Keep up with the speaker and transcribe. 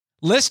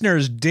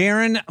Listeners,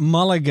 Darren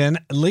Mulligan,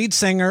 lead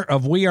singer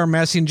of We Are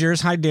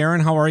Messengers. Hi,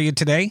 Darren. How are you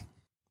today?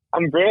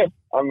 I'm great.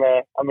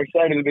 I'm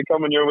excited to be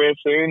coming your way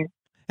soon.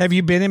 Have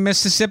you been in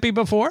Mississippi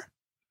before?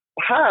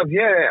 I have,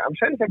 yeah. I'm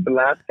trying to think the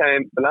last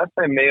time. The last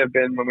time may have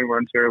been when we were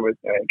on tour with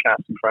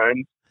Cast and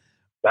Crowns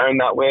down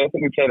that way. I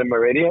think we played in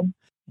Meridian.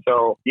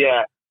 So,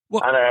 yeah.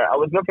 Well, and I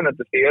was looking at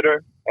the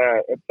theatre.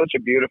 It's such a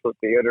beautiful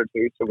theatre,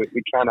 too, so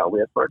we cannot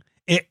wait for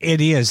it.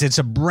 It is. It's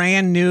a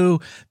brand new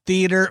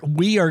theater.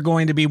 We are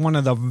going to be one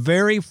of the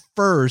very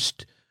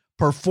first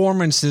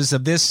performances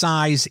of this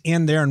size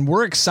in there, and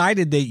we're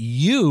excited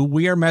that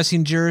We Are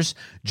Messengers,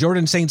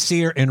 Jordan St.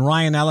 Cyr, and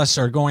Ryan Ellis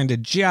are going to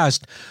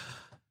just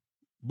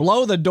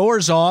blow the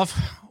doors off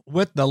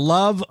with the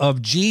love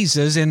of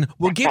Jesus, and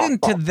we'll get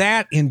into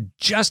that in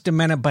just a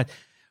minute, but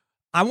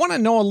I want to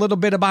know a little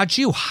bit about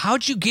you.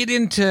 How'd you get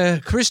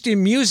into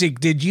Christian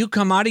music? Did you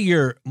come out of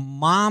your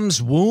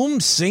mom's womb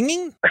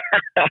singing?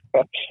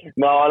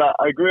 No,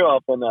 I grew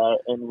up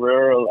in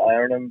rural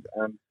Ireland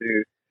and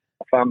to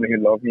a family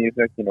who loved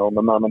music. You know,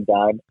 my mom and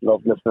dad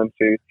loved listening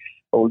to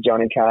old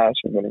Johnny Cash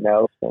and Willie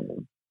Nelson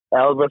and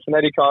Elvis and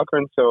Eddie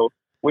Cochran. So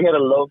we had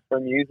a love for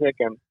music,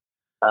 and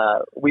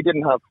we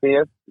didn't have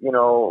faith. You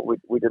know,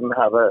 we didn't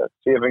have a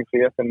saving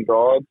faith in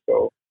God.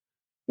 So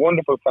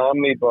wonderful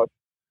family, but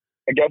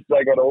I guess as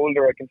I got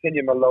older, I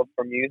continued my love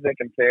for music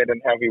and played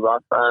in heavy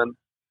rock bands.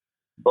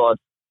 But,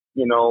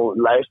 you know,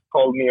 life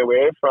pulled me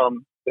away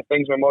from the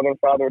things my mother and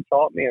father had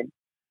taught me. And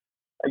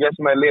I guess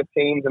in my late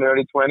teens and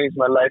early 20s,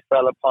 my life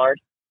fell apart.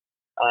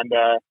 And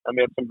I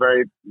made some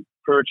very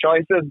poor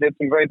choices, did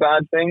some very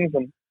bad things.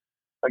 And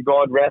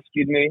God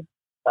rescued me,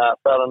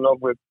 fell in love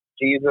with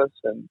Jesus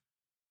and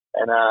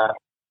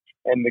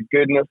the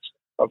goodness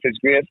of his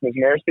grace and his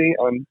mercy.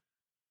 And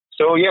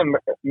so, yeah,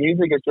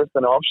 music is just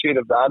an offshoot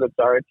of that. It's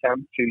our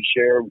attempt to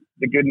share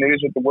the good news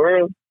with the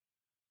world,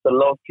 to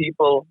love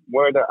people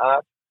where they're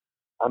at,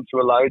 and to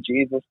allow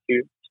Jesus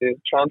to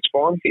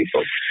transform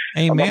people.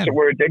 Amen. And that's what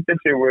we're addicted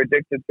to. We're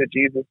addicted to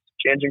Jesus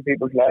changing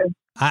people's lives.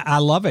 I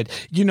love it.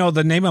 You know,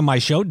 the name of my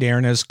show,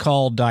 Darren, is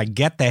called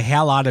Get the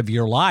Hell Out of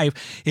Your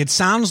Life. It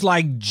sounds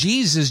like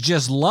Jesus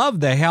just loved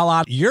the hell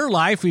out of your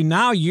life, and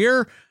now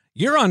you're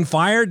on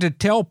fire to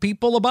tell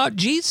people about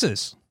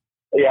Jesus.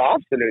 Yeah,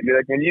 absolutely.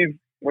 Like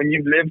when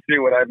you've lived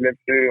through what I've lived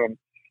through and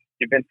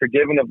you've been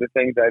forgiven of the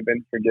things I've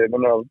been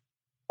forgiven of,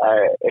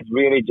 it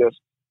really just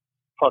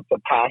puts a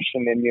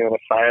passion in you and a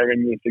fire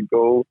in you to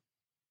go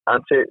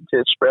and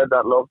to spread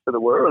that love to the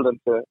world and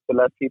to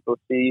let people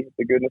see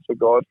the goodness of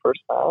God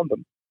firsthand.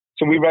 And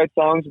so we write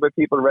songs about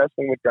people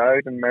wrestling with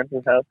doubt and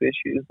mental health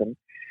issues and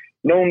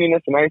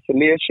loneliness and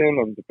isolation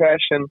and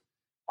depression.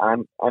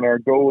 And our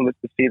goal is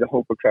to see the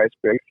hope of Christ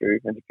break through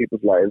into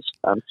people's lives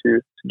and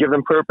to give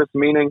them purpose,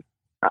 meaning,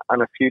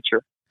 and a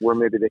future where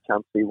maybe they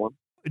can't see one.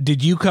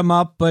 Did you come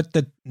up with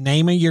the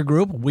name of your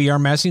group, We Are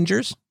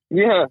Messengers?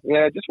 Yeah.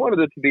 I just wanted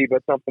it to be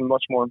about something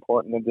much more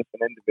important than just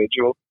an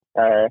individual.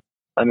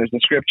 And there's a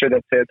scripture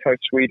that says, how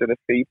sweet are the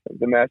feet of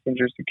the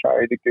messengers who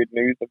carry the good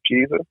news of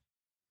Jesus.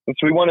 And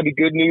so we want to be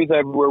good news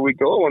everywhere we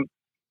go. And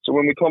so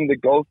when we come to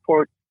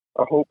Gulfport,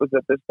 our hope is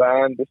that this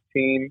band, this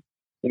team,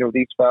 you know,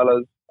 these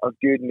fellas are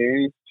good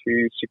news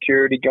to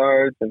security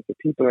guards and to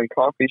people in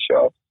coffee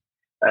shops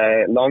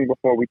long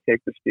before we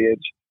take the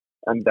stage.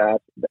 And that,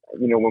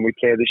 you know, when we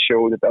play the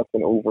show, that's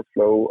an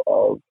overflow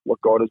of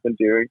what God has been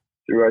doing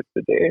throughout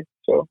the day.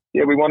 So,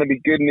 yeah, we want to be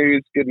good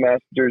news, good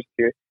messengers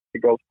to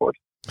Gulfport.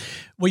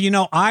 Well, you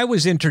know, I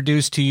was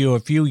introduced to you a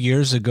few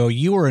years ago.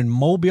 You were in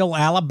Mobile,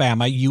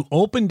 Alabama. You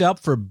opened up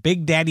for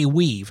Big Daddy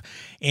Weave.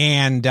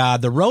 And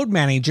the road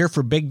manager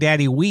for Big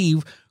Daddy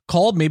Weave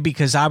called me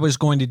because I was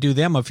going to do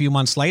them a few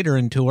months later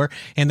in tour.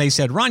 And they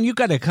said, Ron, you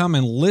got to come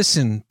and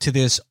listen to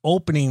this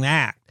opening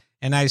act.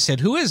 And I said,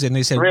 who is it? And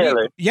they said,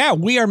 really?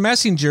 We Are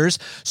Messengers.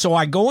 So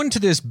I go into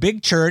this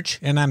big church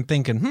and I'm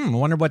thinking, I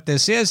wonder what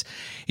this is.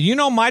 You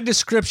know, my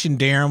description,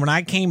 Darren, when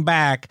I came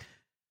back,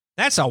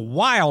 that's a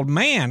wild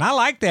man. I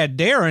like that,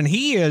 Darren.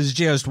 He is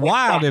just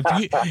wild.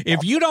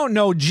 If you don't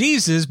know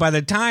Jesus, by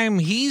the time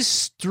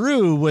he's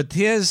through with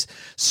his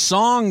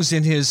songs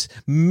and his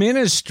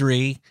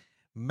ministry,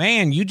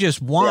 man, you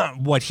just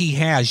want what he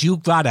has.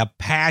 You've got a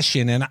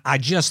passion, and I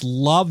just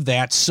love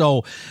that.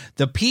 So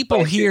the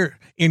people here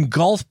in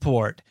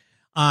Gulfport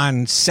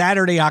on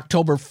Saturday,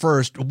 October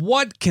 1st,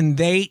 what can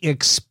they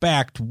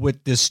expect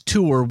with this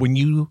tour when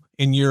you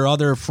and your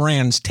other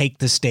friends take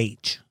the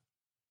stage?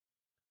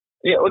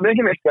 Yeah, well, they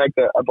can expect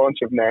a bunch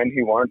of men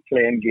who aren't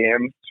playing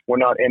games. We're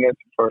not in it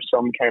for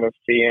some kind of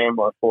fame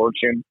or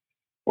fortune.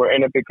 We're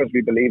in it because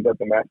we believe that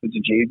the message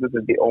of Jesus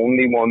is the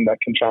only one that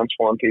can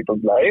transform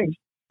people's lives.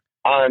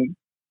 And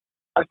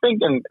I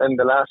think in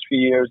the last few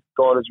years,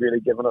 God has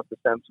really given us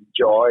a sense of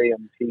joy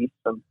and peace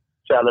and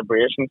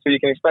celebration. So you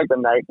can expect a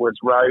night where it's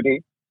rowdy,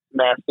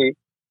 messy,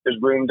 there's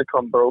room to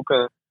come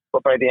broken.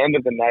 But by the end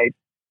of the night,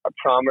 I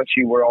promise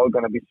you we're all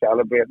going to be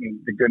celebrating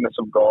the goodness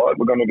of God.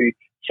 We're going to be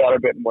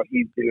celebrating what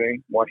he's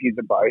doing, what he's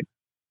about.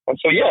 And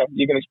so, yeah,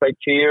 you can expect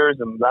tears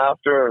and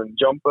laughter and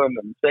jumping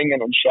and singing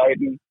and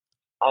shouting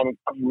and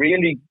a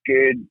really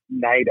good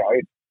night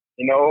out.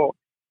 You know,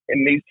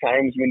 in these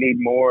times we need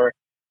more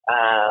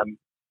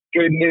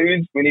good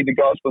news. We need the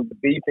gospel to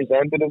be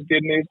presented as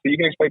good news. So you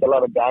can expect a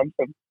lot of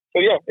dancing. So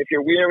yeah, if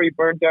you're weary,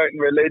 burnt out in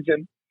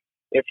religion,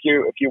 if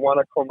you want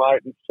to come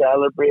out and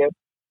celebrate,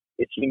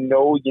 if you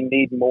know you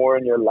need more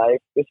in your life,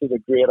 this is a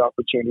great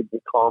opportunity to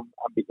come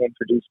and be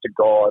introduced to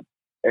God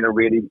in a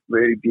really,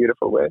 really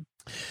beautiful way.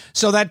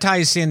 So that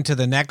ties into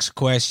the next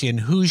question.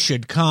 Who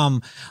should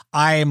come?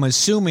 I am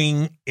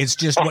assuming it's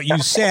just what you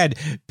said.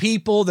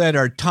 People that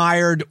are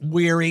tired,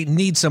 weary,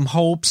 need some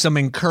hope, some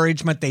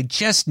encouragement. They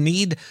just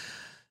need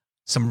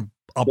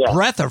a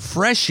breath of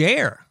fresh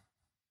air.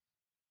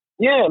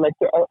 Yeah, like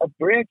a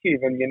break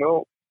even,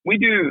 We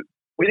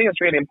think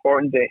it's really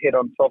important to hit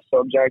on tough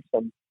subjects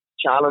and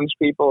challenge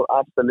people,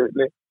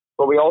 absolutely.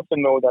 But we also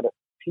know that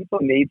people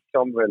need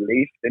some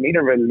relief. They need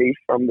a relief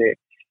from the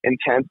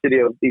intensity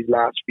of these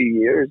last few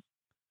years.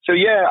 So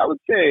yeah, I would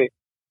say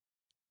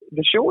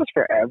the show is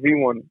for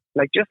everyone.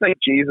 Just like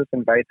Jesus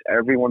invites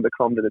everyone to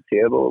come to the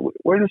table,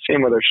 we're the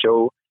same with our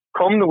show.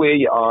 Come the way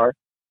you are,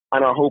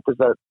 and our hope is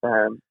that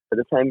by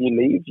the time you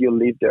leave, you'll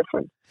leave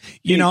different.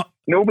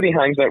 Nobody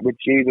hangs out with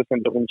Jesus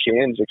and doesn't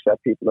change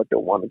except people that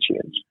don't want to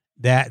change.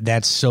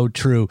 That's so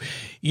true.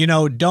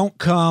 Don't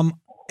come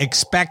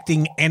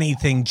expecting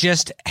anything.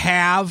 Just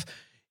have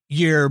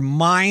your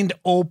mind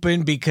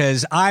open,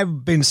 because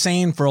I've been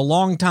saying for a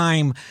long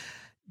time,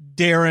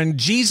 Darren,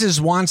 Jesus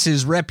wants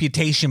his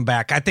reputation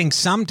back. I think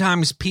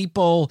sometimes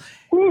people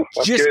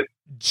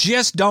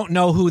just don't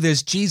know who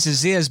this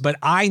Jesus is, but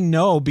I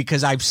know,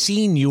 because I've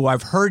seen you,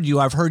 I've heard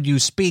you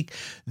speak,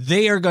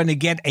 they are going to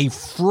get a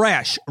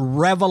fresh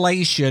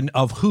revelation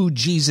of who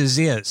Jesus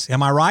is.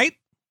 Am I right?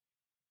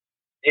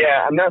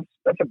 Yeah, and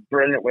that's a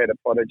brilliant way to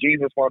put it.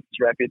 Jesus wants his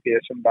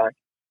reputation back.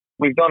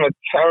 We've done a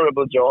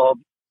terrible job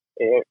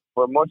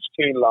for much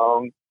too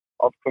long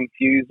of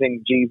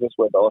confusing Jesus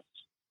with us.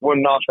 We're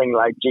nothing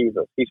like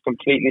Jesus. He's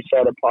completely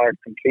set apart,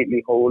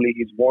 completely holy.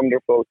 He's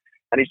wonderful,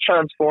 and he's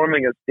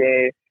transforming us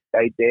day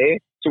by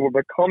day. So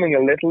we're becoming a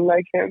little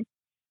like him,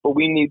 but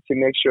we need to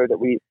make sure that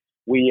we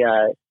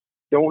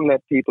don't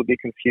let people be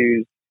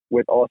confused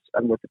with us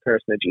and with the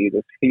person of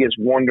Jesus. He is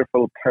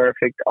wonderful,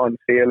 perfect,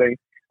 unfailing,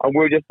 and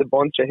we're just a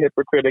bunch of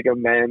hypocritical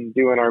men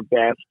doing our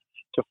best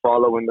to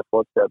follow in the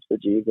footsteps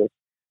of Jesus.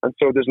 And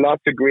so there's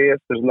lots of grace,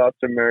 there's lots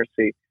of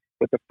mercy,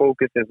 but the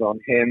focus is on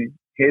him,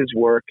 his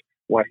work,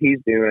 what he's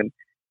doing,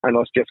 and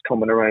us just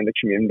coming around the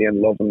community and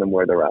loving them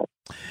where they're at.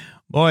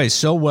 Boy,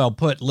 so well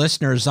put.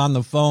 Listeners on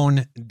the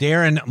phone,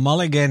 Darren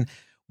Mulligan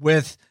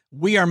with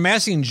We Are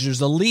Messengers,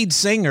 the lead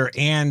singer.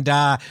 And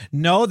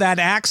no, that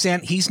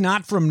accent, he's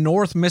not from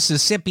North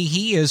Mississippi.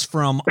 He is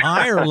from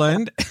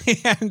Ireland.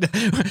 And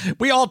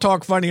we all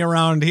talk funny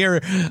around here,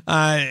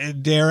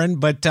 Darren.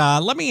 But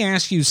let me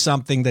ask you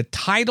something. The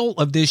title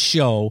of this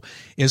show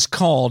is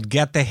called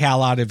Get the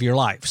Hell Out of Your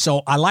Life.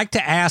 So I like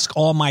to ask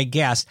all my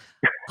guests,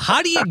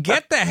 how do you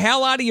get the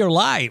hell out of your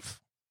life?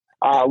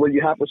 Well,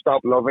 you have to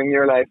stop loving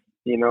your life.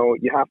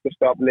 You have to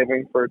stop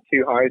living for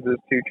 2 houses,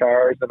 2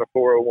 cars, and a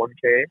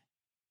 401k.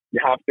 You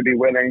have to be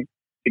willing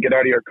to get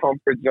out of your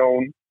comfort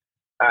zone.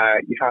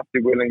 You have to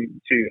be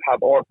willing to have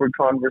awkward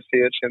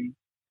conversations.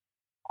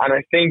 And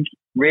I think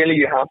really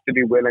you have to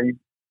be willing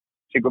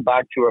to go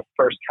back to a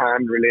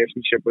first-hand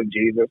relationship with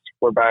Jesus,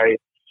 whereby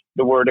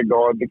the Word of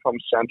God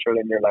becomes central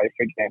in your life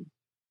again.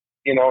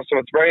 So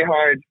it's very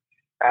hard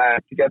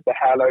to get the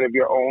hell out of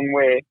your own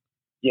way,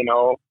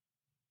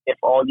 if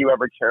all you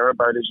ever care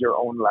about is your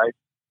own life.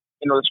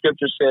 The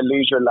scriptures say,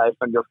 lose your life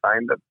and you'll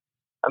find it.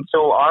 And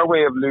so our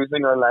way of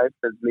losing our life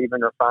is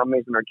leaving our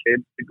families and our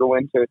kids to go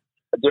into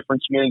a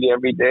different community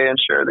every day and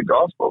share the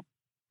gospel.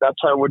 That's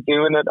how we're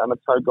doing it, and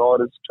it's how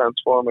God is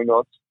transforming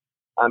us.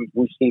 And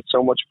we see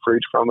so much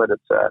fruit from it.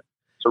 It's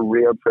a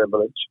real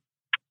privilege.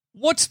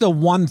 What's the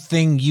one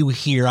thing you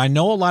hear? I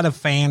know a lot of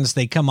fans,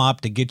 they come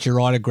up to get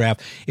your autograph.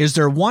 Is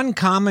there one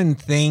common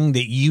thing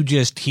that you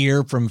just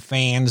hear from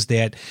fans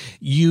that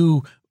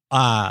you,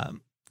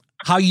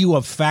 how you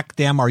affect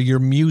them, or your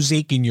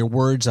music and your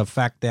words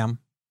affect them?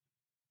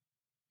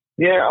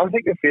 Yeah, I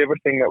think the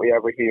favorite thing that we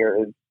ever hear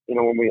is,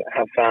 when we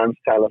have fans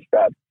tell us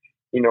that,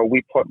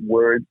 we put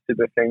words to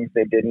the things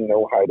they didn't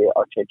know how to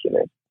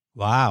articulate.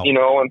 Wow.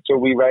 And so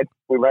we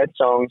write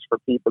songs for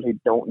people who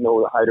don't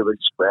know how to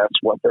express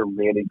what they're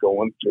really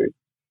going through.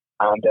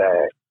 And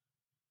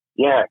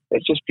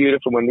it's just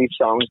beautiful when these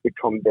songs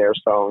become their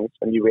songs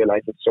and you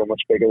realize it's so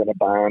much bigger than a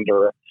band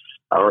or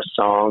a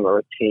song or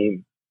a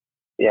team.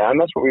 Yeah, and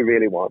that's what we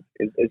really want,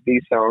 is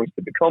these songs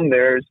to become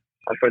theirs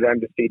and for them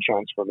to see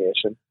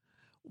transformation.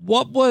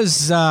 What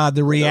was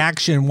the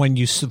reaction when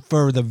you,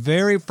 for the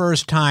very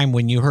first time,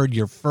 when you heard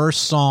your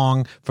first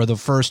song for the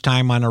first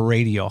time on a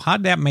radio? How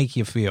did that make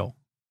you feel?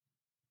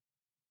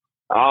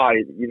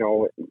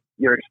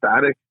 You're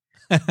ecstatic.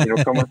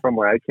 Coming from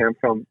where I came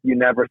from, you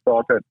never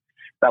thought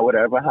that would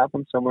ever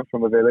happen. Someone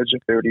from a village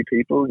of 30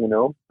 people,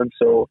 And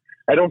so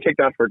I don't take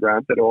that for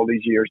granted all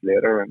these years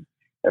later. And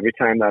every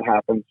time that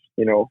happens,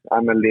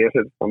 I'm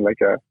elated. I'm like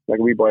a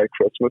wee boy at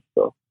Christmas.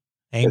 So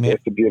Amen.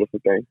 It's a beautiful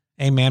thing.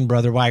 Amen,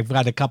 brother. Well, I've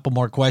got a couple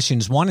more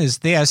questions. One is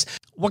this.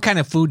 What kind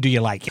of food do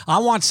you like? I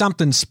want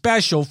something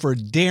special for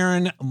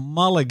Darren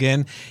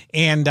Mulligan,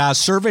 and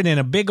serve it in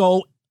a big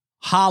old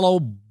hollow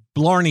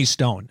Blarney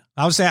Stone.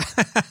 How's that?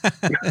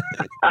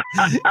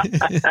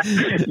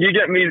 You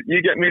get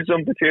me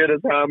some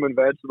potatoes, ham, and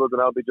vegetables,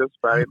 and I'll be just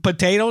fine.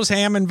 Potatoes,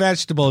 ham, and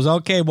vegetables.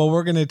 Okay, well,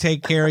 we're going to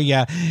take care of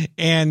you.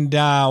 And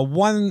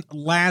one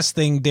last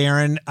thing,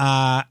 Darren.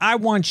 I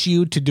want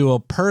you to do a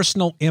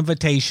personal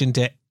invitation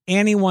to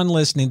anyone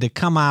listening to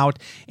come out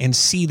and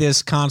see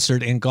this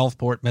concert in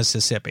Gulfport,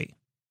 Mississippi.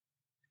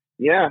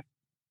 Yeah.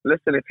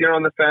 Listen, if you're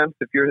on the fence,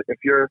 if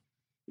you're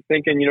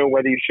thinking,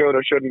 whether you should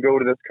or shouldn't go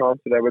to this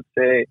concert, I would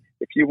say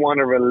if you want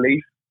a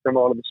relief from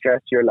all of the stress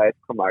of your life,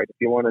 come out. If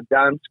you want to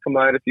dance, come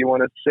out. If you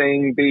want to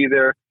sing, be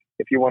there.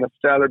 If you want to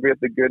celebrate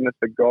the goodness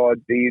of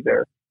God, be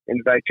there.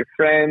 Invite your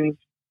friends,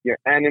 your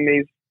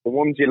enemies, the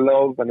ones you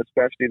love, and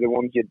especially the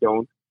ones you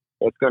don't.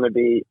 It's going to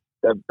be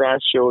the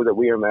best show that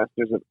We Are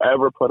Messengers have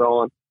ever put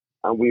on,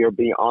 and we are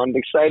beyond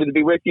excited to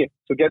be with you.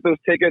 So get those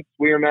tickets,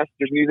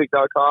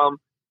 wearemessengersmusic.com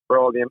for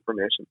all the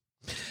information.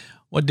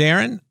 Well,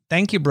 Darren,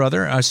 thank you,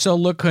 brother. So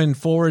looking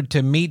forward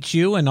to meet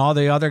you and all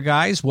the other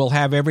guys. We'll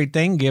have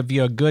everything, give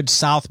you a good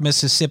South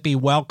Mississippi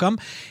welcome,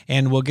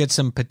 and we'll get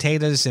some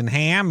potatoes and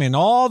ham and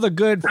all the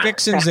good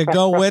fixings that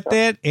go with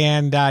it.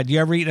 And do you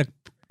ever eat a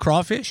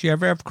crawfish? You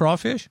ever have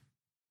crawfish?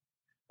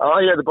 Oh,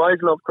 yeah, the boys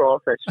love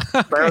crawfish.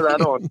 Fire that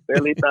on.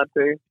 They'll eat that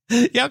too.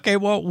 Yeah, okay,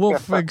 well, we'll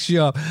fix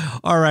you up.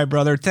 All right,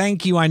 brother.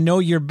 Thank you. I know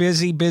you're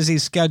busy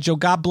schedule.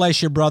 God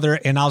bless you, brother,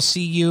 and I'll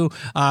see you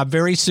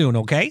very soon,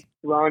 okay?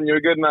 Ron, you're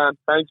a good man.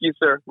 Thank you,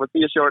 sir. We'll see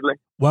you shortly.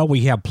 Well,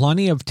 we have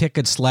plenty of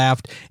tickets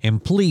left,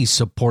 and please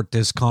support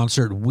this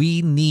concert.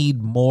 We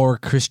need more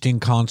Christian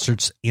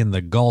concerts in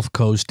the Gulf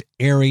Coast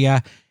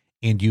area,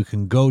 and you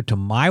can go to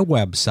my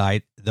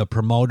website,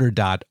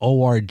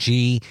 thepromoter.org,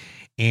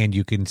 and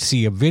you can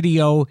see a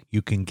video.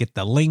 You can get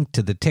the link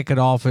to the ticket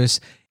office,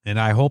 and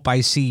I hope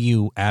I see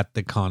you at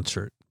the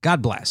concert.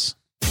 God bless.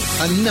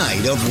 A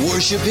night of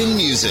worship and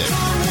music.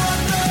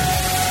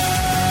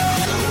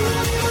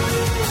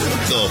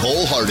 The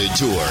Wholehearted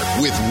Tour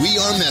with We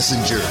Are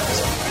Messengers.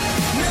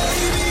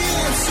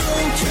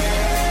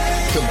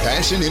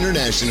 Compassion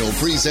International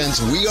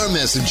presents We Are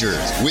Messengers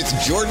with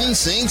Jordan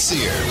St.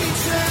 Cyr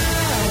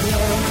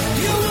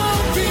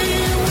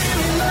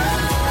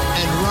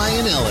and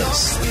Ryan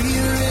Ellis.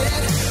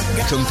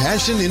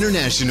 Compassion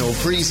International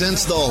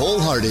presents The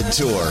Wholehearted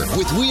Tour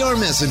with We Are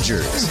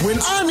Messengers. When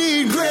I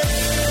need grace,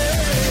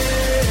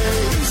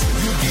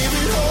 you give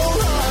it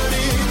wholehearted,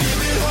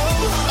 give it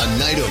wholehearted. A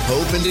night of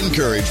hope and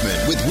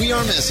encouragement with We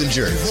Are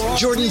Messengers,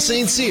 Jordan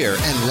St. Cyr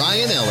and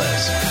Ryan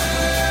Ellis.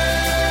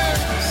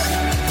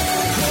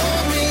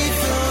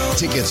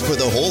 Tickets for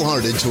the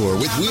Wholehearted Tour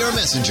with We Are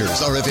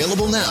Messengers are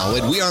available now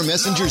at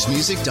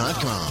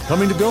wearemessengersmusic.com.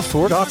 Coming to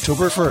Gulfport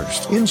October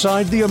 1st,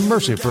 inside the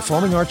Immersive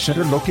Performing Arts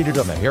Center located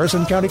on the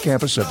Harrison County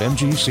campus of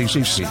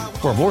MGCCC.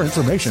 For more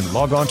information,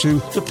 log on to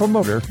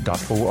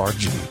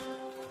thepromoter.org.